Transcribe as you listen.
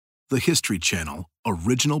the History Channel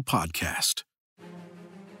original podcast.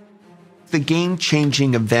 The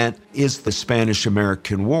game-changing event is the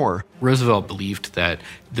Spanish-American War. Roosevelt believed that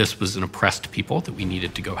this was an oppressed people that we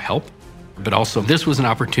needed to go help, but also this was an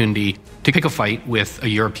opportunity to pick a fight with a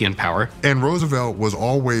European power. And Roosevelt was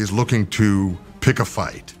always looking to pick a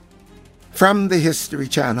fight. From the History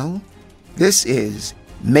Channel, this is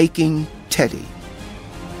Making Teddy.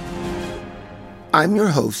 I'm your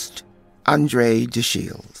host, Andre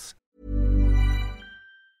DeShields.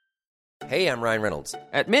 Hey, I'm Ryan Reynolds.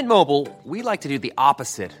 At Mint Mobile, we like to do the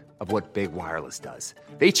opposite of what Big Wireless does.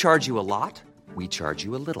 They charge you a lot, we charge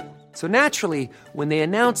you a little. So naturally, when they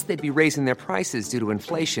announced they'd be raising their prices due to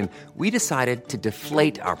inflation, we decided to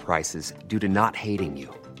deflate our prices due to not hating you.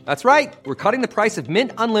 That's right. We're cutting the price of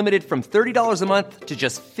Mint Unlimited from $30 a month to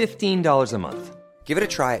just $15 a month. Give it a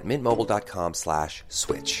try at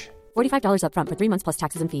mintmobile.com/switch. $45 up front for 3 months plus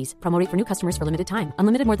taxes and fees. Promo rate for new customers for limited time.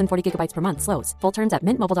 Unlimited more than 40 gigabytes per month slows. Full terms at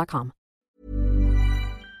mintmobile.com.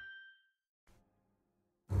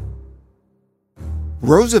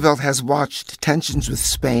 Roosevelt has watched tensions with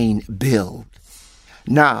Spain build.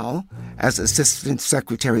 Now, as Assistant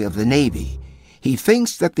Secretary of the Navy, he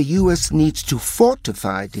thinks that the U.S. needs to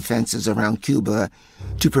fortify defenses around Cuba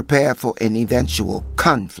to prepare for an eventual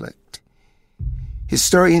conflict.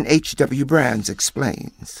 Historian H.W. Brands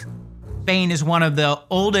explains. Spain is one of the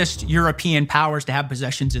oldest European powers to have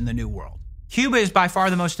possessions in the New World. Cuba is by far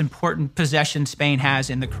the most important possession Spain has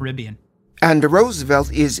in the Caribbean. And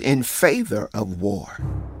Roosevelt is in favor of war.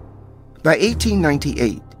 By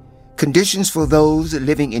 1898, conditions for those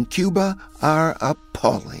living in Cuba are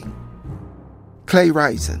appalling. Clay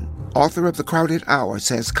Risen, author of The Crowded Hour,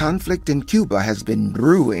 says conflict in Cuba has been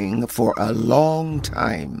brewing for a long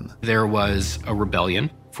time. There was a rebellion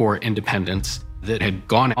for independence that had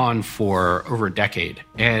gone on for over a decade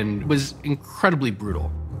and was incredibly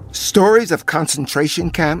brutal. Stories of concentration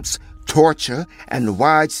camps, torture, and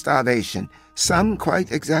wide starvation, some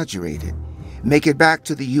quite exaggerated, make it back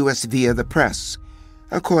to the U.S. via the press,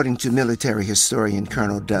 according to military historian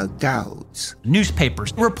Colonel Doug Dowds.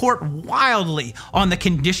 Newspapers report wildly on the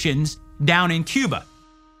conditions down in Cuba.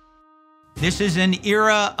 This is an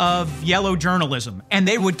era of yellow journalism, and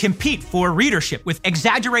they would compete for readership with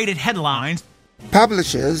exaggerated headlines.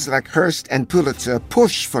 Publishers like Hearst and Pulitzer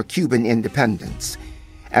push for Cuban independence,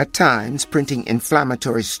 at times printing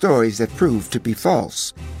inflammatory stories that prove to be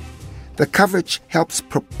false. The coverage helps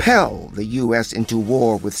propel the U.S. into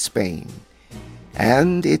war with Spain,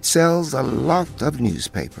 and it sells a lot of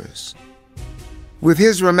newspapers. With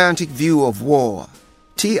his romantic view of war,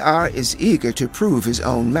 T.R. is eager to prove his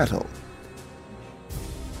own mettle.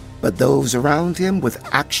 But those around him with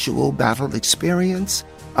actual battle experience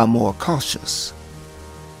are more cautious.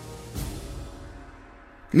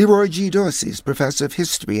 Leroy G. Dorsey is professor of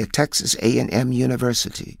history at Texas A&M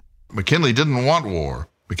University. McKinley didn't want war.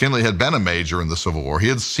 McKinley had been a major in the Civil War. He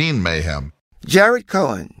had seen mayhem. Jared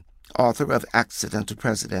Cohen, author of Accidental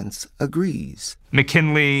Presidents, agrees.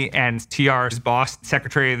 McKinley and TR's boss,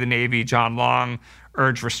 Secretary of the Navy, John Long,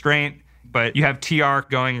 urged restraint, but you have TR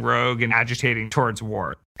going rogue and agitating towards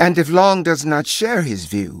war. And if Long does not share his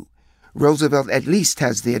view, Roosevelt at least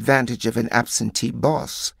has the advantage of an absentee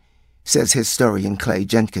boss, says historian Clay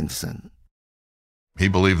Jenkinson. He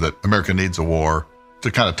believed that America needs a war to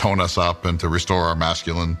kind of tone us up and to restore our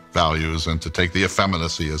masculine values and to take the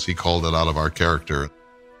effeminacy, as he called it, out of our character.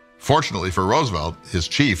 Fortunately for Roosevelt, his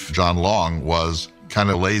chief, John Long, was kind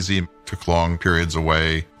of lazy, took long periods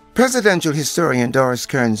away. Presidential historian Doris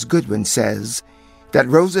Kearns Goodwin says that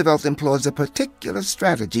Roosevelt employs a particular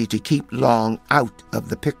strategy to keep Long out of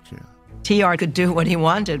the picture. TR could do what he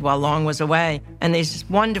wanted while Long was away. And there's this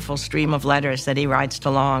wonderful stream of letters that he writes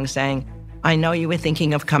to Long saying, I know you were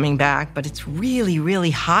thinking of coming back, but it's really,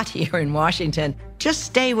 really hot here in Washington. Just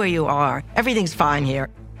stay where you are. Everything's fine here.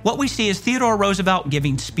 What we see is Theodore Roosevelt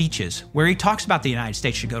giving speeches where he talks about the United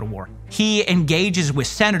States should go to war. He engages with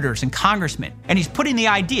senators and congressmen, and he's putting the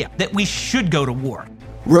idea that we should go to war.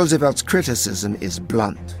 Roosevelt's criticism is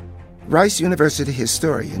blunt. Rice University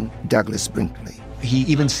historian Douglas Brinkley. He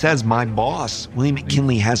even says, my boss, William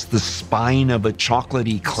McKinley, has the spine of a chocolate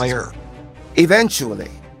eclair.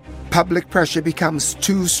 Eventually, public pressure becomes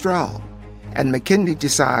too strong, and McKinley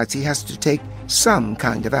decides he has to take some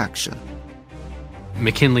kind of action.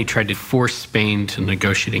 McKinley tried to force Spain to the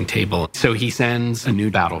negotiating table, so he sends a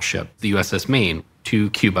new battleship, the USS Maine,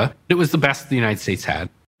 to Cuba. It was the best the United States had.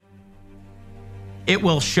 It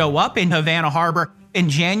will show up in Havana Harbor in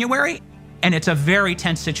January, and it's a very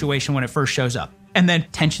tense situation when it first shows up. And then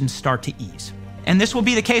tensions start to ease. And this will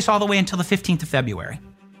be the case all the way until the 15th of February.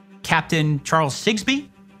 Captain Charles Sigsbee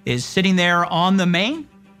is sitting there on the Maine,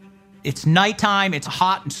 It's nighttime. It's a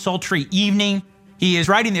hot and sultry evening. He is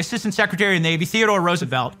writing the Assistant Secretary of the Navy, Theodore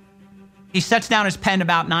Roosevelt. He sets down his pen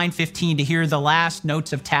about 9:15 to hear the last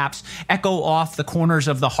notes of taps echo off the corners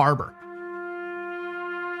of the harbor.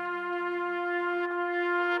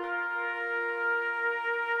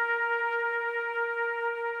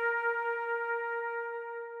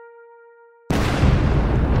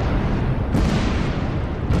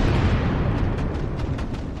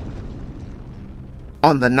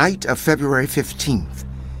 On the night of February 15th,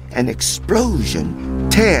 an explosion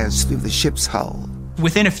tears through the ship's hull.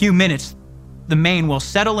 Within a few minutes, the Maine will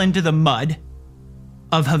settle into the mud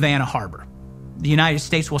of Havana Harbor. The United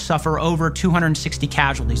States will suffer over 260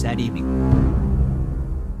 casualties that evening.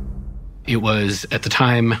 It was, at the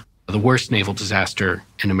time, the worst naval disaster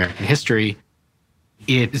in American history.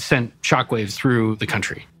 It sent shockwaves through the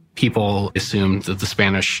country. People assumed that the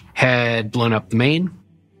Spanish had blown up the Maine.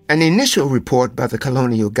 An initial report by the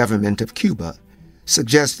colonial government of Cuba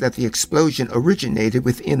suggests that the explosion originated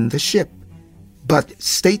within the ship. But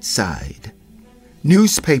stateside,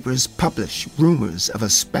 newspapers publish rumors of a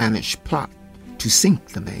Spanish plot to sink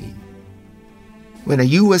the Maine. When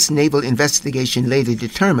a U.S. naval investigation later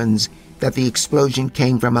determines that the explosion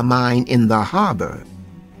came from a mine in the harbor,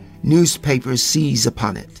 newspapers seize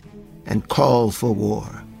upon it and call for war.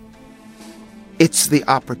 It's the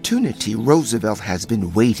opportunity Roosevelt has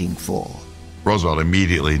been waiting for. Roosevelt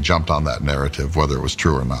immediately jumped on that narrative, whether it was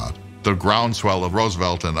true or not. The groundswell of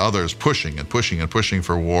Roosevelt and others pushing and pushing and pushing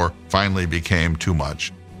for war finally became too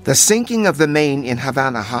much. The sinking of the Maine in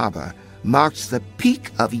Havana Harbor marks the peak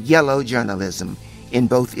of yellow journalism in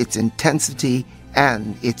both its intensity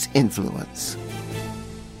and its influence.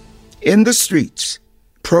 In the streets,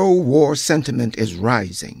 pro-war sentiment is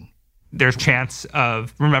rising. There's chants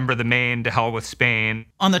of remember the Maine, to hell with Spain.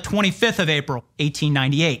 On the 25th of April,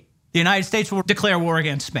 1898, the United States will declare war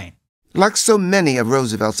against Spain. Like so many of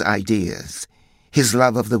Roosevelt's ideas, his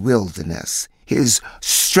love of the wilderness, his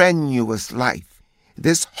strenuous life,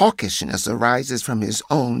 this hawkishness arises from his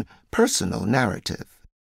own personal narrative.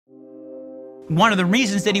 One of the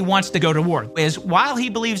reasons that he wants to go to war is while he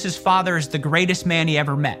believes his father is the greatest man he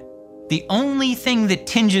ever met, the only thing that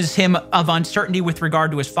tinges him of uncertainty with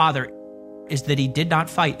regard to his father is that he did not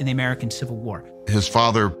fight in the American Civil War. His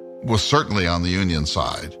father was certainly on the Union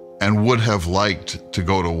side and would have liked to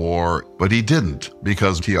go to war, but he didn't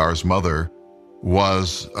because TR's mother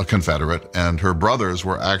was a Confederate and her brothers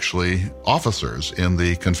were actually officers in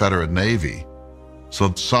the Confederate Navy.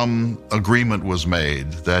 So some agreement was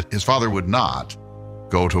made that his father would not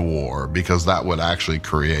go to war because that would actually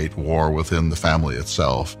create war within the family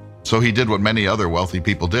itself. So he did what many other wealthy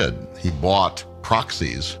people did. He bought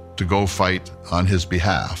proxies to go fight on his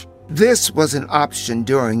behalf. This was an option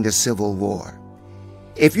during the Civil War.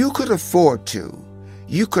 If you could afford to,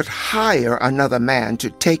 you could hire another man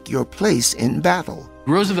to take your place in battle.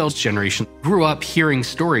 Roosevelt's generation grew up hearing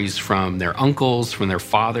stories from their uncles, from their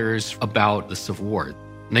fathers about the Civil War.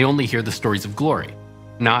 And they only hear the stories of glory,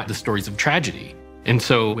 not the stories of tragedy. And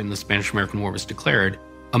so when the Spanish-American War was declared,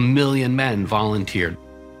 1 million men volunteered.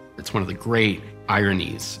 It's one of the great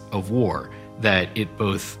ironies of war that it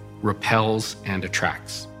both repels and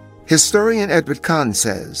attracts. Historian Edward Kahn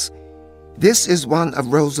says, this is one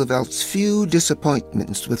of Roosevelt's few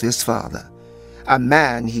disappointments with his father, a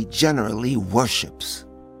man he generally worships.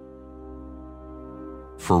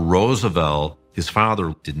 For Roosevelt, his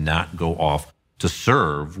father did not go off to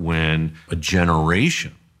serve when a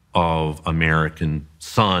generation of American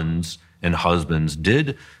sons and husbands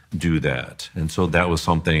did do that. And so that was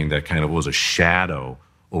something that kind of was a shadow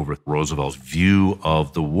over Roosevelt's view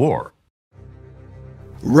of the war.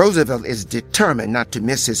 Roosevelt is determined not to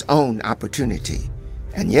miss his own opportunity.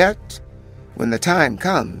 And yet, when the time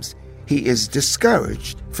comes, he is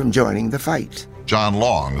discouraged from joining the fight. John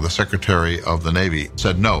Long, the Secretary of the Navy,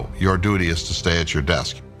 said, no, your duty is to stay at your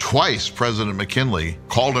desk. Twice, President McKinley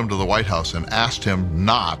called him to the White House and asked him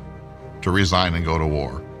not to resign and go to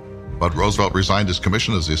war. But Roosevelt resigned his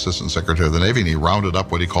commission as the Assistant Secretary of the Navy, and he rounded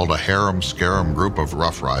up what he called a harem-scarum group of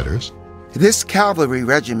Rough Riders. This cavalry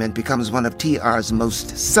regiment becomes one of TR's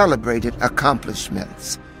most celebrated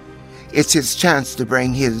accomplishments. It's his chance to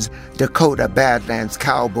bring his Dakota Badlands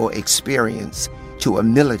cowboy experience to a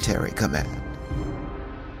military command.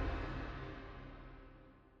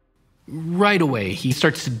 Right away, he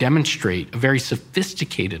starts to demonstrate a very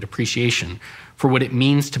sophisticated appreciation for what it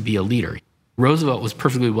means to be a leader. Roosevelt was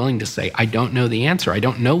perfectly willing to say, I don't know the answer. I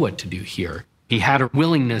don't know what to do here. He had a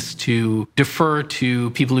willingness to defer to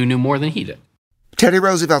people who knew more than he did. Teddy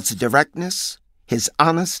Roosevelt's directness, his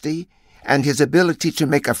honesty, and his ability to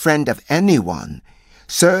make a friend of anyone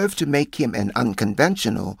served to make him an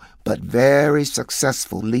unconventional but very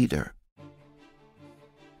successful leader.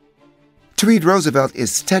 Tweed Roosevelt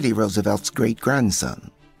is Teddy Roosevelt's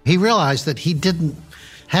great-grandson. He realized that he didn't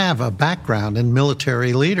have a background in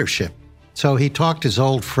military leadership, so he talked his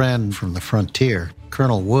old friend from the frontier,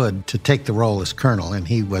 Colonel Wood, to take the role as colonel, and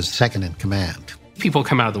he was second in command. People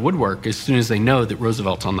come out of the woodwork as soon as they know that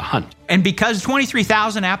Roosevelt's on the hunt. And because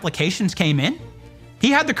 23,000 applications came in, he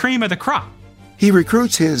had the cream of the crop. He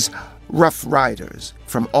recruits his Rough Riders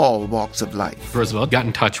from all walks of life. Roosevelt got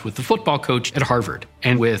in touch with the football coach at Harvard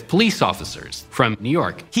and with police officers from New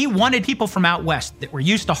York. He wanted people from out west that were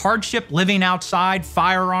used to hardship, living outside,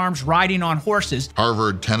 firearms, riding on horses.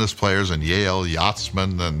 Harvard tennis players and Yale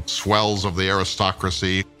yachtsmen and swells of the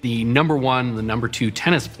aristocracy. The number one, the number two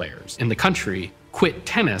tennis players in the country quit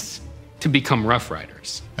tennis to become Rough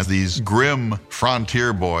Riders. And these grim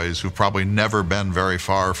frontier boys who've probably never been very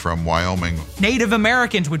far from Wyoming. Native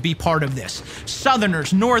Americans would be part of this.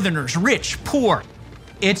 Southerners, Northerners, rich, poor.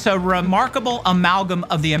 It's a remarkable amalgam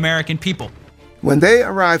of the American people. When they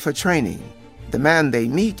arrive for training, the man they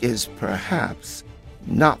meet is perhaps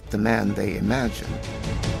not the man they imagine.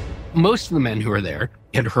 Most of the men who are there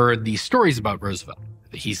had heard these stories about Roosevelt.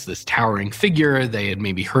 He's this towering figure. They had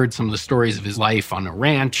maybe heard some of the stories of his life on a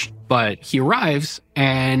ranch, but he arrives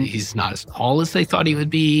and he's not as tall as they thought he would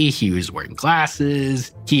be. He was wearing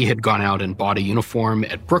glasses. He had gone out and bought a uniform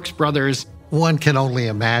at Brooks Brothers. One can only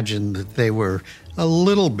imagine that they were a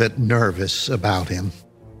little bit nervous about him.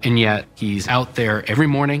 And yet he's out there every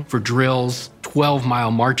morning for drills,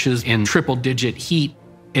 12-mile marches in triple-digit heat.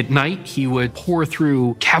 At night, he would pour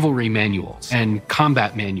through cavalry manuals and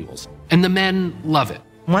combat manuals. And the men love it.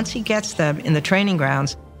 Once he gets them in the training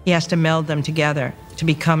grounds, he has to meld them together to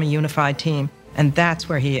become a unified team. And that's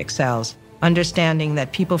where he excels, understanding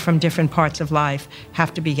that people from different parts of life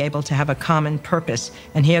have to be able to have a common purpose.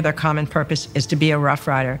 And here their common purpose is to be a Rough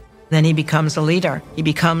Rider. Then he becomes a leader. He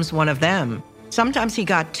becomes one of them. Sometimes he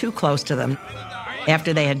got too close to them.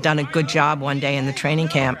 After they had done a good job one day in the training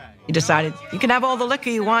camp, he decided, you can have all the liquor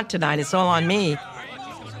you want tonight. It's all on me.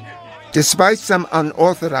 Despite some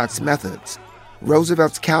unorthodox methods,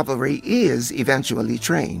 Roosevelt's cavalry is eventually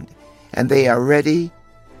trained, and they are ready,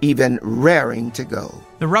 even raring to go.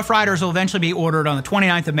 The Rough Riders will eventually be ordered on the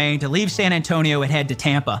 29th of May to leave San Antonio and head to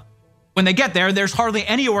Tampa. When they get there, there's hardly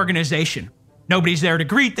any organization. Nobody's there to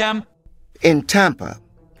greet them. In Tampa,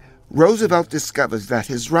 Roosevelt discovers that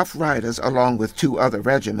his Rough Riders, along with 2 other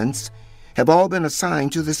regiments, have all been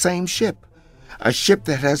assigned to the same ship, a ship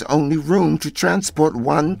that has only room to transport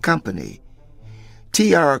 1 company.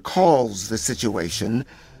 TR calls the situation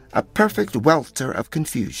a perfect welter of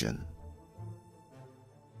confusion.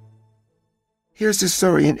 Here's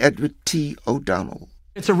historian Edward T. O'Donnell.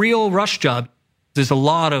 It's a real rush job. There's a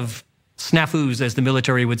lot of snafus, as the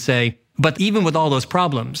military would say. But even with all those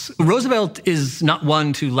problems, Roosevelt is not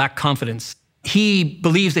one to lack confidence. He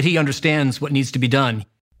believes that he understands what needs to be done.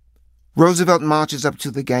 Roosevelt marches up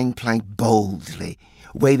to the gangplank boldly,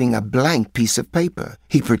 waving a blank piece of paper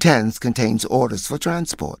he pretends contains orders for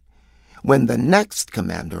transport. When the next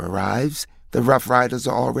commander arrives, the Rough Riders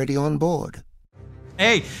are already on board.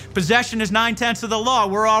 Hey, possession is 9/10 of the law.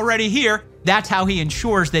 We're already here. That's how he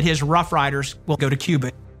ensures that his Rough Riders will go to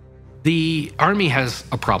Cuba. The Army has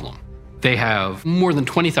a problem. They have more than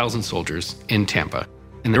 20,000 soldiers in Tampa,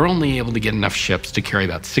 and they're only able to get enough ships to carry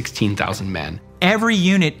about 16,000 men. Every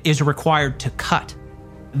unit is required to cut.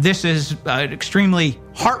 This is an extremely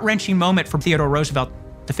heart-wrenching moment for Theodore Roosevelt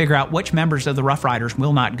to figure out which members of the Rough Riders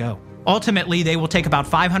will not go. Ultimately, they will take about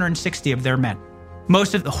 560 of their men.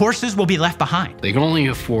 Most of the horses will be left behind. They can only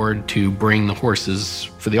afford to bring the horses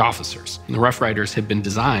for the officers. And the Rough Riders had been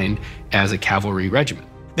designed as a cavalry regiment.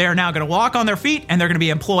 They are now going to walk on their feet, and they're going to be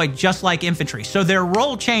employed just like infantry. So their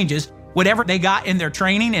role changes. Whatever they got in their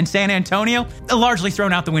training in San Antonio, largely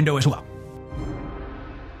thrown out the window as well.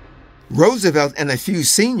 Roosevelt and a few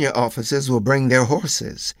senior officers will bring their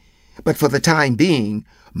horses, but for the time being,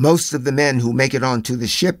 most of the men who make it onto the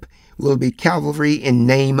ship will be cavalry in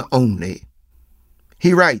name only.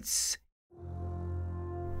 He writes,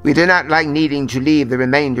 "We do not like needing to leave the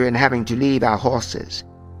remainder and having to leave our horses,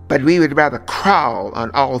 but we would rather crawl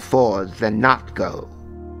on all fours than not go."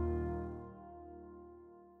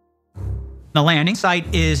 The landing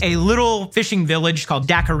site is a little fishing village called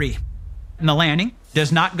Daiquiri, and the landing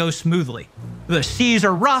does not go smoothly. The seas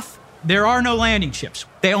are rough. There are no landing ships.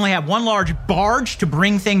 They only have 1 large barge to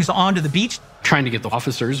bring things onto the beach. Trying to get the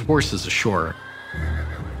officers' horses ashore.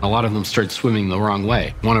 A lot of them started swimming the wrong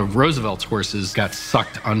way. One of Roosevelt's horses got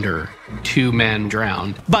sucked under. 2 men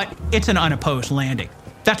drowned. But it's an unopposed landing.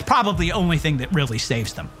 That's probably the only thing that really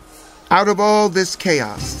saves them. Out of all this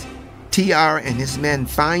chaos, TR and his men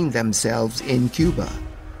find themselves in Cuba,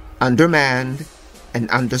 undermanned and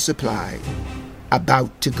undersupplied,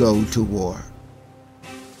 about to go to war.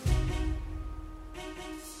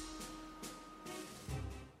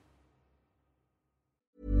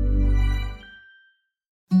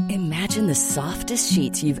 Imagine the softest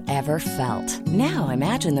sheets you've ever felt. Now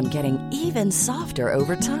imagine them getting even softer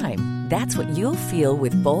over time. That's what you'll feel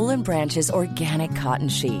with Boll & Branch's organic cotton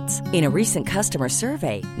sheets. In a recent customer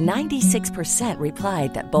survey, 96%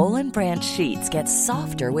 replied that Boll & Branch sheets get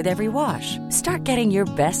softer with every wash. Start getting your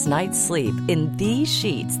best night's sleep in these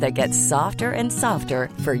sheets that get softer and softer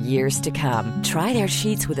for years to come. Try their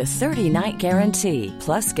sheets with a 30-night guarantee.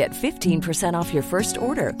 Plus, get 15% off your first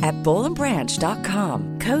order at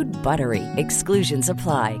bollandbranch.com. Code BUTTERY. Exclusions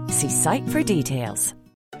apply. See site for details.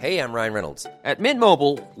 Hey, I'm Ryan Reynolds. At Mint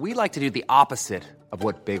Mobile, we like to do the opposite of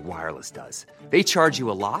what Big Wireless does. They charge you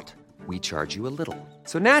a lot, we charge you a little.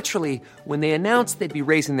 So naturally, when they announced they'd be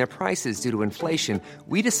raising their prices due to inflation,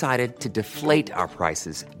 we decided to deflate our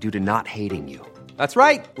prices due to not hating you. That's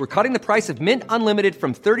right. We're cutting the price of Mint Unlimited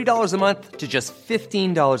from $30 a month to just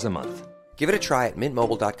 $15 a month. Give it a try at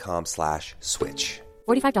mintmobile.com/switch.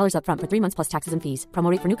 $45 up front for 3 months plus taxes and fees. Promo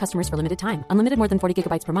rate for new customers for limited time. Unlimited more than 40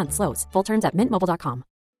 gigabytes per month. Slows full terms at mintmobile.com.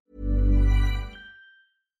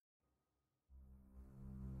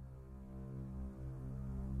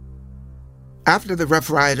 After the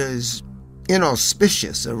Rough Riders'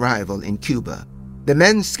 inauspicious arrival in Cuba, the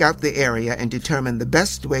men scout the area and determine the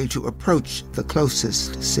best way to approach the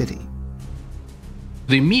closest city.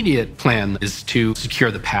 The immediate plan is to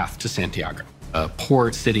secure the path to Santiago, a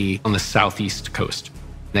port city on the southeast coast.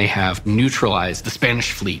 They have neutralized the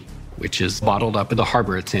Spanish fleet, which is bottled up in the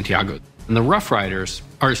harbor at Santiago. And the Rough Riders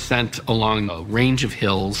are sent along a range of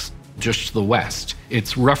hills just to the west.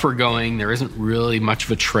 It's rougher going. There isn't really much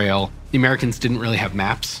of a trail. The Americans didn't really have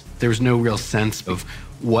maps. There was no real sense of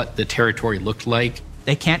what the territory looked like.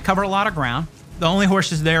 They can't cover a lot of ground. The only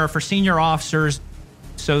horses there are for senior officers,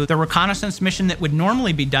 so the reconnaissance mission that would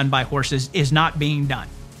normally be done by horses is not being done.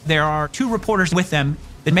 There are 2 reporters with them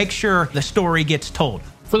that make sure the story gets told.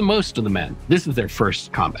 For most of the men, this is their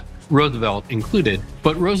first combat, Roosevelt included,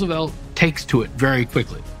 but Roosevelt takes to it very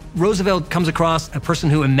quickly. Roosevelt comes across a person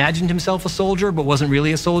who imagined himself a soldier but wasn't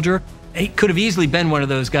really a soldier. He could have easily been one of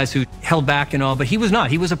those guys who held back and all, but he was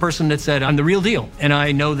not. He was a person that said, I'm the real deal, and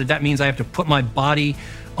I know that that means I have to put my body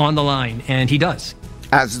on the line, and he does.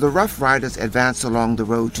 As the Rough Riders advance along the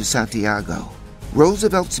road to Santiago,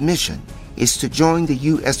 Roosevelt's mission is to join the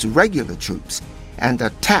U.S. regular troops and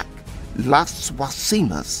attack Las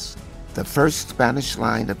Guasimas, the first Spanish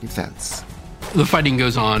line of defense. The fighting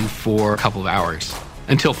goes on for a couple of hours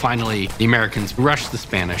until finally the Americans rush the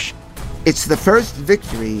Spanish. It's the first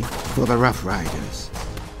victory for the Rough Riders.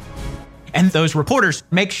 And those reporters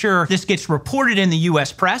make sure this gets reported in the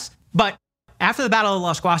U.S. press. But after the Battle of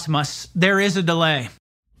Las Guasimas, there is a delay.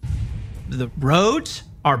 The roads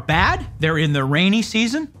are bad. They're in the rainy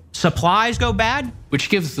season. Supplies go bad. Which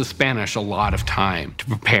gives the Spanish a lot of time to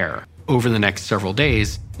prepare. Over the next several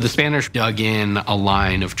days, the Spanish dug in a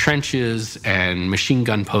line of trenches and machine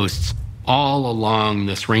gun posts all along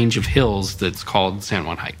this range of hills that's called San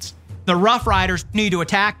Juan Heights. The Rough Riders need to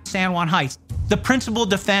attack San Juan Heights, the principal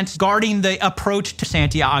defense guarding the approach to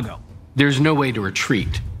Santiago. There's no way to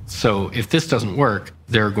retreat. So if this doesn't work,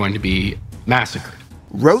 they're going to be massacred.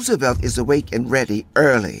 Roosevelt is awake and ready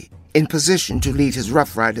early, in position to lead his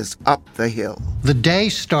Rough Riders up the hill. The day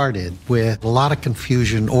started with a lot of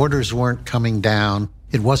confusion. Orders weren't coming down.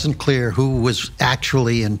 It wasn't clear who was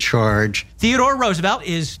actually in charge. Theodore Roosevelt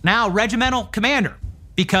is now regimental commander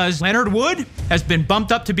because Leonard Wood has been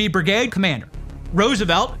bumped up to be brigade commander.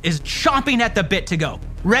 Roosevelt is chomping at the bit to go,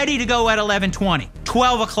 ready to go at 11:20,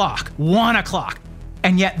 12 o'clock, 1 o'clock.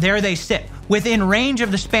 And yet there they sit, within range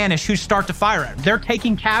of the Spanish who start to fire at them. They're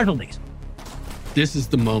taking casualties. This is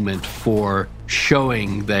the moment for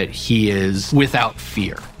showing that he is without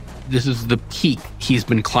fear. This is the peak he's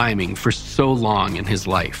been climbing for so long in his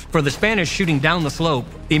life. For the Spanish shooting down the slope,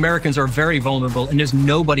 the Americans are very vulnerable, and there's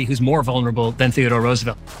nobody who's more vulnerable than Theodore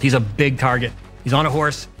Roosevelt. He's a big target. He's on a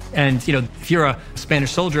horse, and if you're a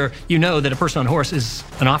Spanish soldier, you know that a person on a horse is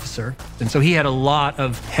an officer. And so he had a lot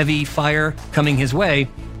of heavy fire coming his way.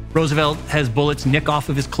 Roosevelt has bullets nick off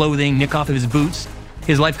of his clothing, nick off of his boots.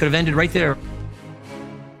 His life could have ended right there.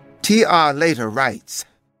 T.R. later writes,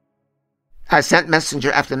 I sent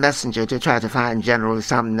messenger after messenger to try to find General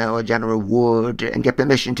Sumner or General Wood and get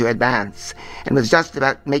permission to advance, and was just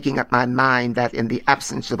about making up my mind that in the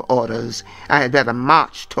absence of orders I had better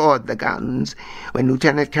march toward the guns, when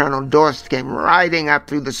Lieutenant Colonel Dorst came riding up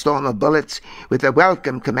through the storm of bullets with a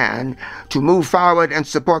welcome command to move forward and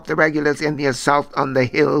support the regulars in the assault on the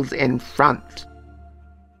hills in front.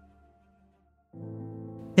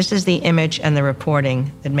 This is the image and the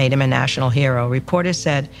reporting that made him a national hero. Reporters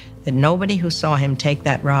said that nobody who saw him take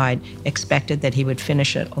that ride expected that he would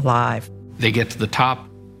finish it alive. They get to the top.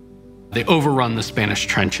 They overrun the Spanish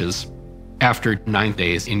trenches. After 9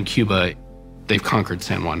 days in Cuba, they've conquered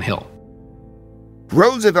San Juan Hill.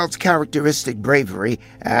 Roosevelt's characteristic bravery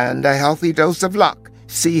and a healthy dose of luck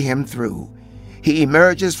see him through. He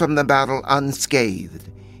emerges from the battle unscathed.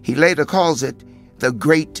 He later calls it the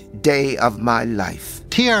great day of my life.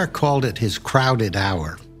 TR called it his crowded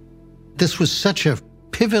hour. This was such a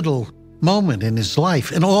pivotal moment in his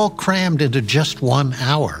life, and all crammed into just 1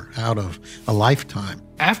 hour out of a lifetime.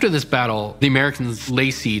 After this battle, the Americans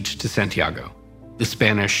lay siege to Santiago. The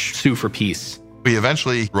Spanish sue for peace. He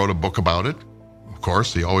eventually wrote a book about it. Of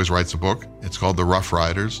course, he always writes a book. It's called The Rough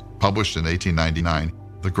Riders, published in 1899.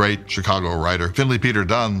 The great Chicago writer Finley Peter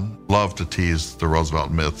Dunne loved to tease the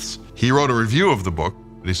Roosevelt myths. He wrote a review of the book.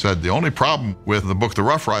 He said the only problem with the book The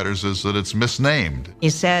Rough Riders is that it's misnamed.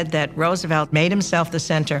 He said that Roosevelt made himself the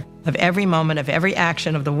center of every moment of every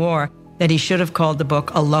action of the war, that he should have called the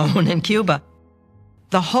book Alone in Cuba.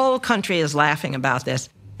 The whole country is laughing about this.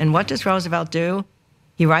 And what does Roosevelt do?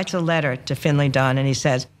 He writes a letter to Finley Dunne and he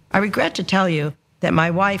says, I regret to tell you that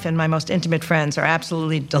my wife and my most intimate friends are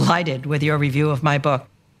absolutely delighted with your review of my book.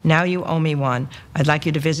 Now you owe me one. I'd like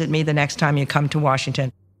you to visit me the next time you come to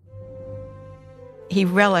Washington. He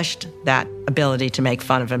relished that ability to make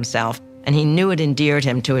fun of himself, and he knew it endeared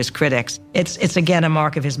him to his critics. It's again a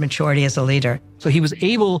mark of his maturity as a leader. So he was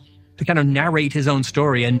able to kind of narrate his own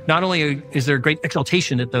story. And not only is there great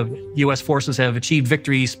exaltation that the U.S. forces have achieved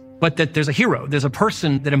victories, but that there's a hero. There's a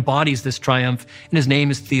person that embodies this triumph, and his name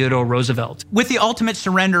is Theodore Roosevelt. With the ultimate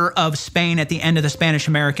surrender of Spain at the end of the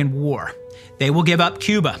Spanish-American War, they will give up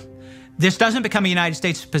Cuba. This doesn't become a United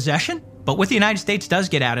States possession, but what the United States does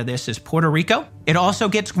get out of this is Puerto Rico. It also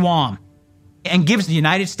gets Guam and gives the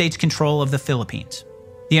United States control of the Philippines.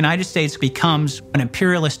 The United States becomes an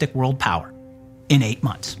imperialistic world power in 8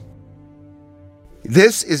 months.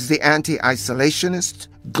 This is the anti-isolationist,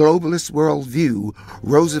 globalist worldview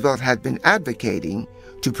Roosevelt had been advocating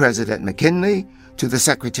to President McKinley, to the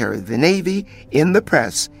Secretary of the Navy, in the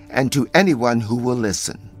press, and to anyone who will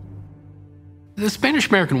listen. The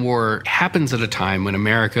Spanish-American War happens at a time when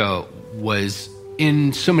America was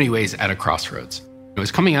in so many ways at a crossroads. It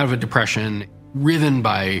was coming out of a depression riven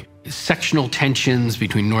by sectional tensions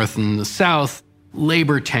between North and the South,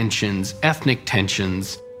 labor tensions, ethnic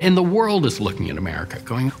tensions, and the world is looking at America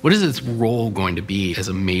going, what is its role going to be as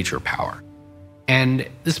a major power? And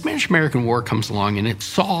the Spanish-American War comes along and it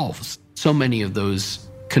solves so many of those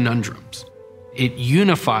conundrums. It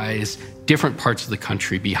unifies different parts of the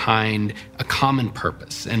country behind a common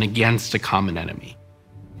purpose and against a common enemy.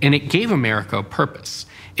 And it gave America a purpose.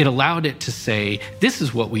 It allowed it to say, this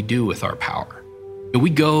is what we do with our power. We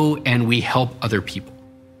go and we help other people.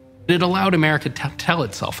 It allowed America to tell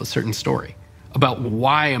itself a certain story about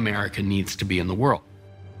why America needs to be in the world.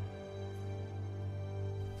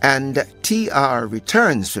 And T.R.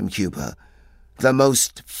 returns from Cuba, the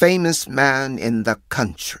most famous man in the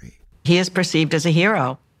country. He is perceived as a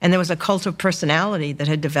hero, and there was a cult of personality that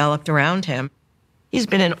had developed around him. He's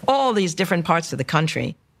been in all these different parts of the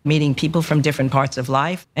country, meeting people from different parts of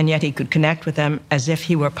life, and yet he could connect with them as if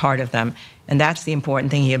he were part of them. And that's the important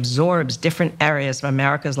thing. He absorbs different areas of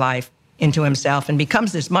America's life into himself and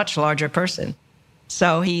becomes this much larger person.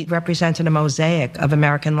 So he represented a mosaic of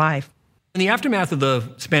American life. In the aftermath of the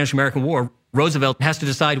Spanish-American War, Roosevelt has to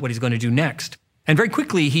decide what he's going to do next. And very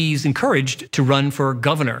quickly, he's encouraged to run for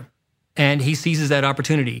governor. And he seizes that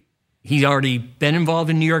opportunity. He's already been involved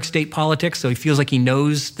in New York state politics, so he feels like he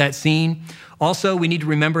knows that scene. Also, we need to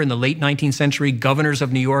remember in the late 19th century, governors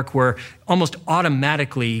of New York were almost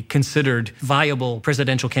automatically considered viable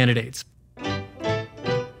presidential candidates.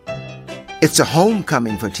 It's a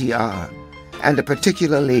homecoming for T.R., and a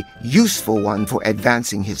particularly useful one for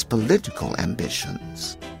advancing his political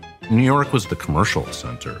ambitions. New York was the commercial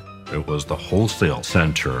center. It was the wholesale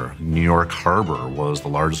center. New York Harbor was the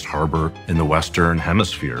largest harbor in the Western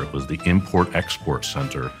Hemisphere. It was the import-export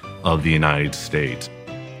center of the United States.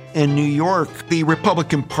 In New York, the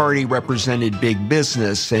Republican Party represented big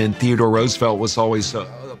business, and Theodore Roosevelt was always a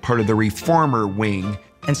part of the reformer wing.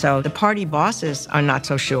 And so the party bosses are not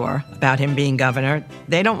so sure about him being governor.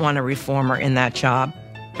 They don't want a reformer in that job.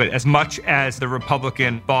 But as much as the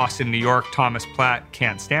Republican boss in New York, Thomas Platt,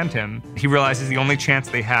 can't stand him, he realizes the only chance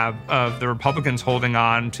they have of the Republicans holding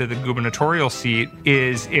on to the gubernatorial seat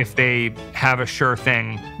is if they have a sure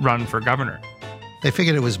thing run for governor. They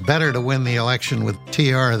figured it was better to win the election with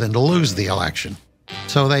TR than to lose the election.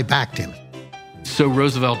 So they backed him. So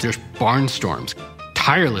Roosevelt just barnstorms,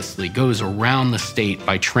 tirelessly goes around the state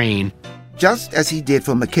by train. Just as he did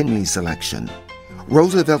for McKinley's election,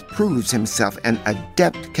 Roosevelt proves himself an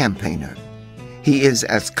adept campaigner. He is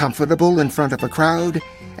as comfortable in front of a crowd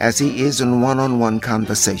as he is in one-on-one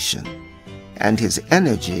conversation, and his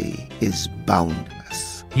energy is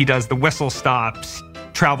boundless. He does the whistle stops,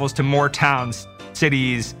 travels to more towns,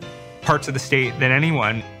 cities, parts of the state than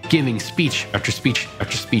anyone. Giving speech after speech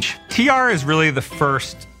after speech. TR is really the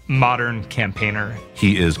first modern campaigner.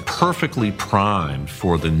 He is perfectly primed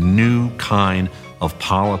for the new kind of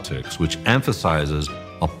politics, which emphasizes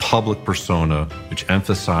a public persona, which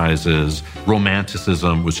emphasizes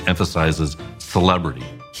romanticism, which emphasizes celebrity.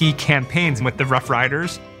 He campaigns with the Rough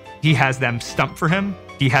Riders. He has them stump for him.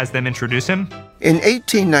 He has them introduce him. In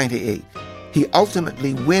 1898, he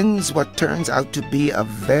ultimately wins what turns out to be a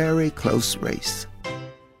very close race.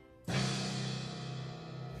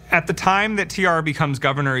 At the time that TR becomes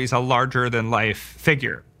governor, he's a larger-than-life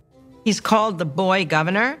figure. He's called the boy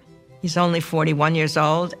governor. He's only 41 years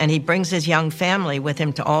old, and he brings his young family with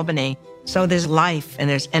him to Albany. So there's life and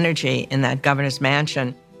there's energy in that governor's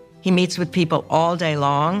mansion. He meets with people all day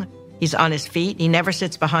long. He's on his feet. He never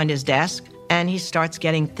sits behind his desk, and he starts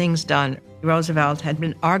getting things done. Roosevelt had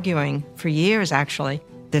been arguing for years, actually,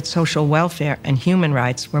 that social welfare and human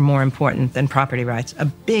rights were more important than property rights, a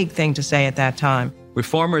big thing to say at that time.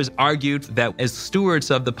 Reformers argued that as stewards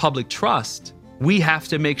of the public trust, we have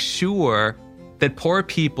to make sure that poor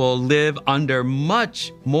people live under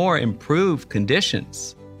much more improved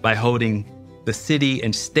conditions by holding the city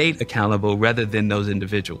and state accountable rather than those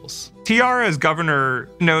individuals. TR as governor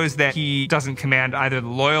knows that he doesn't command either the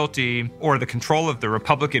loyalty or the control of the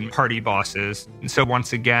Republican Party bosses. And so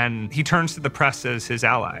once again, he turns to the press as his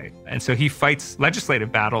ally. And so he fights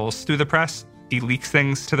legislative battles through the press. He leaks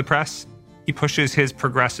things to the press. He pushes his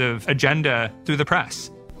progressive agenda through the press.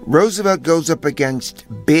 Roosevelt goes up against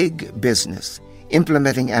big business,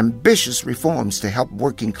 implementing ambitious reforms to help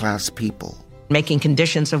working-class people. Making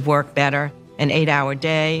conditions of work better, an 8-hour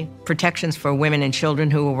day, protections for women and children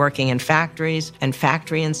who were working in factories, and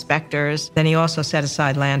factory inspectors. Then he also set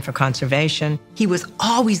aside land for conservation. He was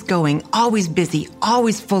always going, always busy,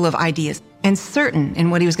 always full of ideas, and certain in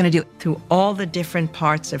what he was going to do. Through all the different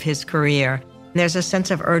parts of his career, there's a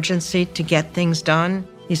sense of urgency to get things done.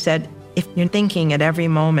 He said, if you're thinking at every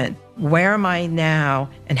moment, where am I now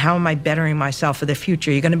and how am I bettering myself for the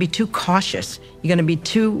future? You're going to be too cautious. You're going to be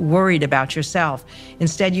too worried about yourself.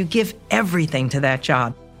 Instead, you give everything to that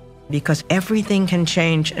job because everything can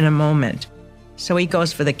change in a moment. So he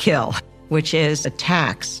goes for the kill, which is a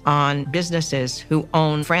tax on businesses who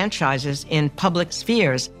own franchises in public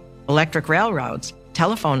spheres, electric railroads,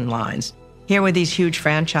 telephone lines. Here were these huge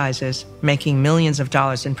franchises making millions of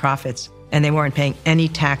dollars in profits, and they weren't paying any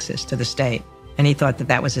taxes to the state. And he thought that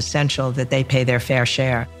that was essential, that they pay their fair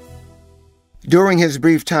share. During his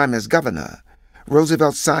brief time as governor,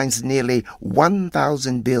 Roosevelt signs nearly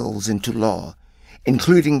 1,000 bills into law,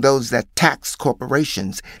 including those that tax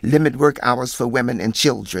corporations, limit work hours for women and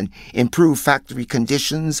children, improve factory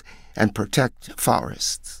conditions, and protect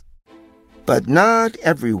forests. But not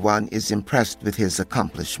everyone is impressed with his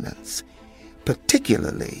accomplishments,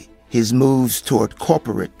 particularly his moves toward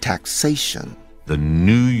corporate taxation. The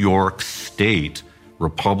New York State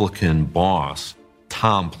Republican boss,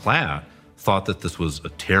 Tom Platt, thought that this was a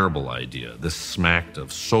terrible idea. This smacked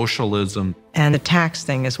of socialism. And the tax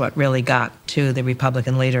thing is what really got to the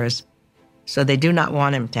Republican leaders. So they do not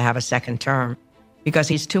want him to have a second term because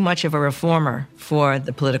he's too much of a reformer for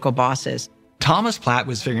the political bosses. Thomas Platt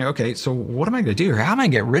was figuring, okay, so what am I going to do here? How am I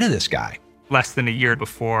going to get rid of this guy? Less than a year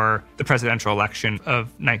before the presidential election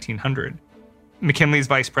of 1900, McKinley's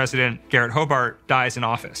vice president, Garrett Hobart, dies in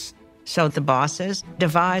office. So the bosses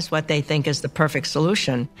devise what they think is the perfect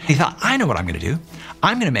solution. He thought, I know what I'm going to do.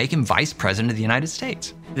 I'm going to make him vice president of the United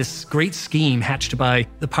States. This great scheme hatched by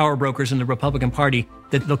the power brokers in the Republican Party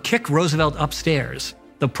that they'll kick Roosevelt upstairs.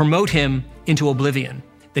 They'll promote him into oblivion,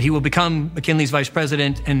 that he will become McKinley's vice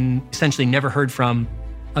president and essentially never heard from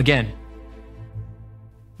again.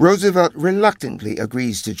 Roosevelt reluctantly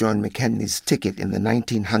agrees to join McKinley's ticket in the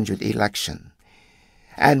 1900 election.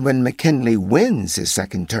 And when McKinley wins his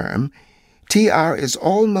second term, TR is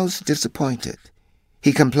almost disappointed.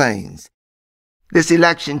 He complains, This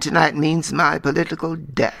election tonight means my political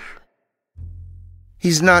death.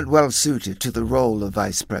 He's not well suited to the role of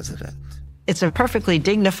vice president. It's a perfectly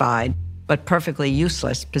dignified but perfectly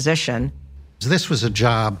useless position. This was a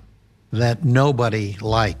job that nobody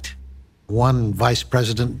liked. One vice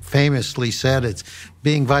president famously said,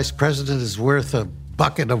 being vice president is worth a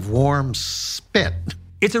bucket of warm spit.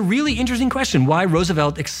 It's a really interesting question why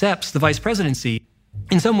Roosevelt accepts the vice presidency.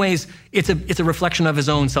 In some ways, it's a reflection of his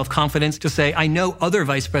own self-confidence to say, I know other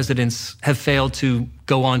vice presidents have failed to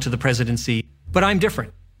go on to the presidency, but I'm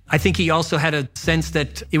different. I think he also had a sense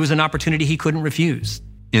that it was an opportunity he couldn't refuse.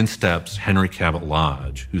 In steps Henry Cabot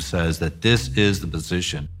Lodge, who says that this is the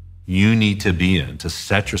position you need to be in to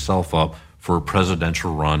set yourself up for a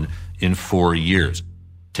presidential run in 4 years.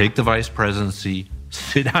 Take the vice presidency,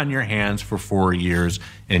 sit on your hands for 4 years,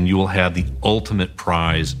 and you will have the ultimate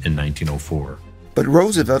prize in 1904. But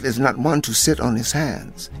Roosevelt is not one to sit on his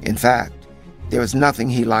hands. In fact, there is nothing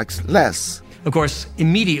he likes less. Of course,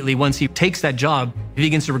 immediately once he takes that job, he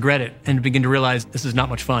begins to regret it and begin to realize this is not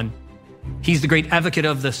much fun. He's the great advocate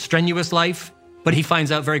of the strenuous life, but he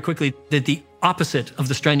finds out very quickly that the opposite of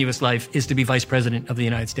the strenuous life is to be vice president of the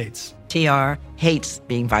United States. TR hates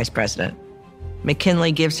being vice president.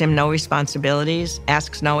 McKinley gives him no responsibilities,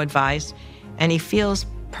 asks no advice, and he feels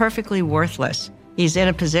perfectly worthless. He's in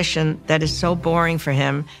a position that is so boring for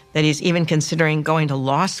him that he's even considering going to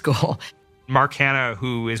law school. Mark Hanna,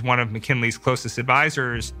 who is one of McKinley's closest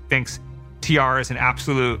advisors, thinks TR is an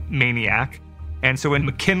absolute maniac. And so when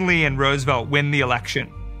McKinley and Roosevelt win the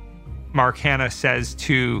election, Mark Hanna says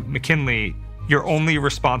to McKinley, your only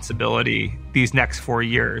responsibility these next 4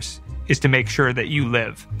 years is to make sure that you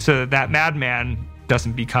live so that madman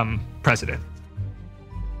doesn't become president.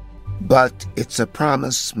 But it's a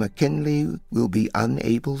promise McKinley will be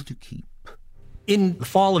unable to keep. In the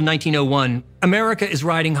fall of 1901, America is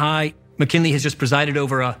riding high. McKinley has just presided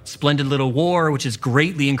over a splendid little war, which has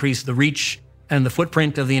greatly increased the reach and the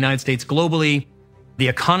footprint of the United States globally. The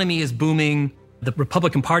economy is booming. The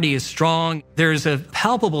Republican Party is strong. There's a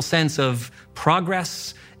palpable sense of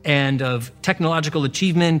progress and of technological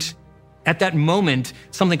achievement. At that moment,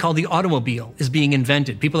 something called the automobile is being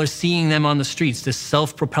invented. People are seeing them on the streets, this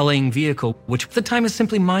self-propelling vehicle, which at the time is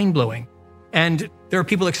simply mind-blowing. And there are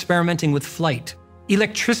people experimenting with flight.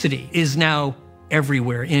 Electricity is now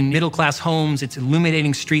everywhere. In middle-class homes, it's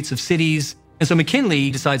illuminating streets of cities. And so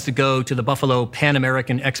McKinley decides to go to the Buffalo Pan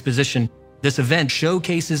American Exposition. This event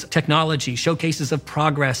showcases technology, showcases of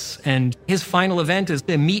progress, and his final event is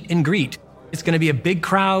a meet and greet. It's going to be a big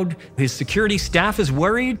crowd. His security staff is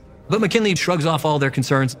worried, but McKinley shrugs off all their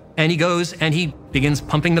concerns, and he goes and he begins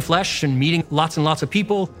pumping the flesh and meeting lots and lots of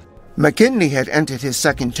people. McKinley had entered his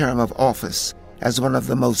second term of office as one of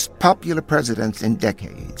the most popular presidents in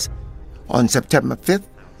decades. On September 5th,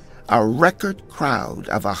 a record crowd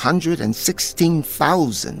of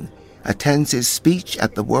 116,000 attends his speech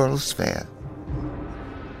at the World's Fair.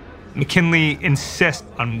 McKinley insists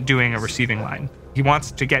on doing a receiving line. He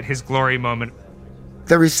wants to get his glory moment.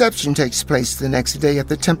 The reception takes place the next day at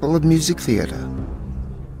the Temple of Music Theater.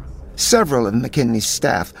 Several of McKinley's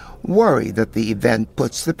staff worry that the event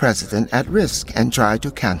puts the president at risk and try to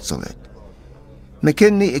cancel it.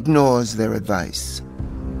 McKinley ignores their advice.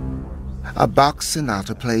 A Bach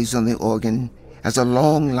sonata plays on the organ as a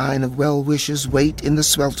long line of well-wishers wait in the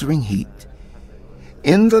sweltering heat.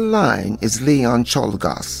 In the line is Leon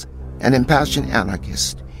Czolgosz, an impassioned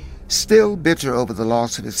anarchist, still bitter over the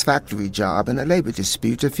loss of his factory job in a labor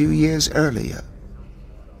dispute a few years earlier.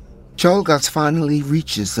 Czolgosz finally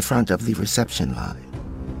reaches the front of the reception line.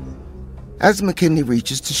 As McKinley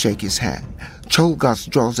reaches to shake his hand, Czolgosz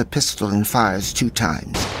draws a pistol and fires 2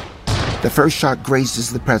 times. The first shot grazes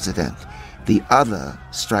the president. The other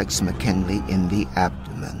strikes McKinley in the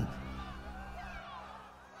abdomen.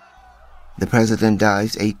 The president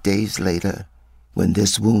dies 8 days later when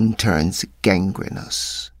this wound turns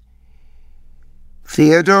gangrenous.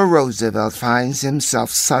 Theodore Roosevelt finds himself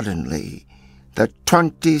suddenly the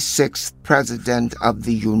 26th President of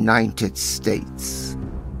the United States.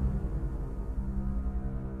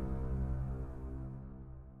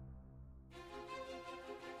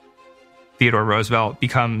 Theodore Roosevelt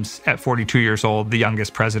becomes, at 42 years old, the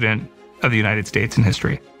youngest president of the United States in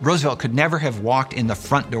history. Roosevelt could never have walked in the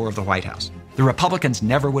front door of the White House. The Republicans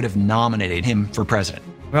never would have nominated him for president.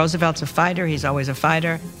 Roosevelt's a fighter. He's always a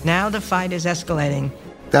fighter. Now the fight is escalating.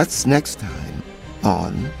 That's next time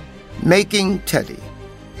on Making Teddy.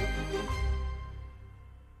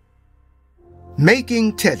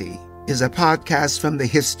 Making Teddy is a podcast from the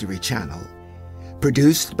History Channel,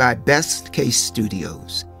 produced by Best Case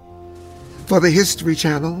Studios. For the History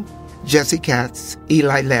Channel, Jesse Katz,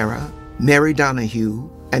 Eli Lara, Mary Donahue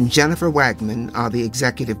and Jennifer Wagman are the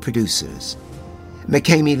executive producers.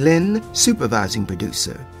 McKamey Lynn, supervising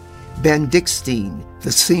producer. Ben Dickstein,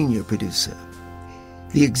 the senior producer.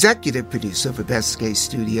 The executive producer for Best Case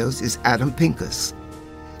Studios is Adam Pincus.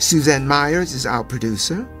 Suzanne Myers is our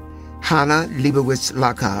producer. Hannah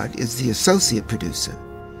Leibowitz-Lockhart is the associate producer.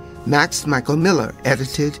 Max Michael Miller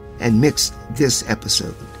edited and mixed this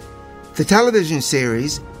episode. The television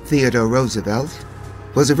series, Theodore Roosevelt,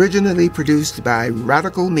 was originally produced by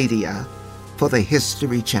Radical Media for the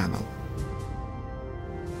History Channel.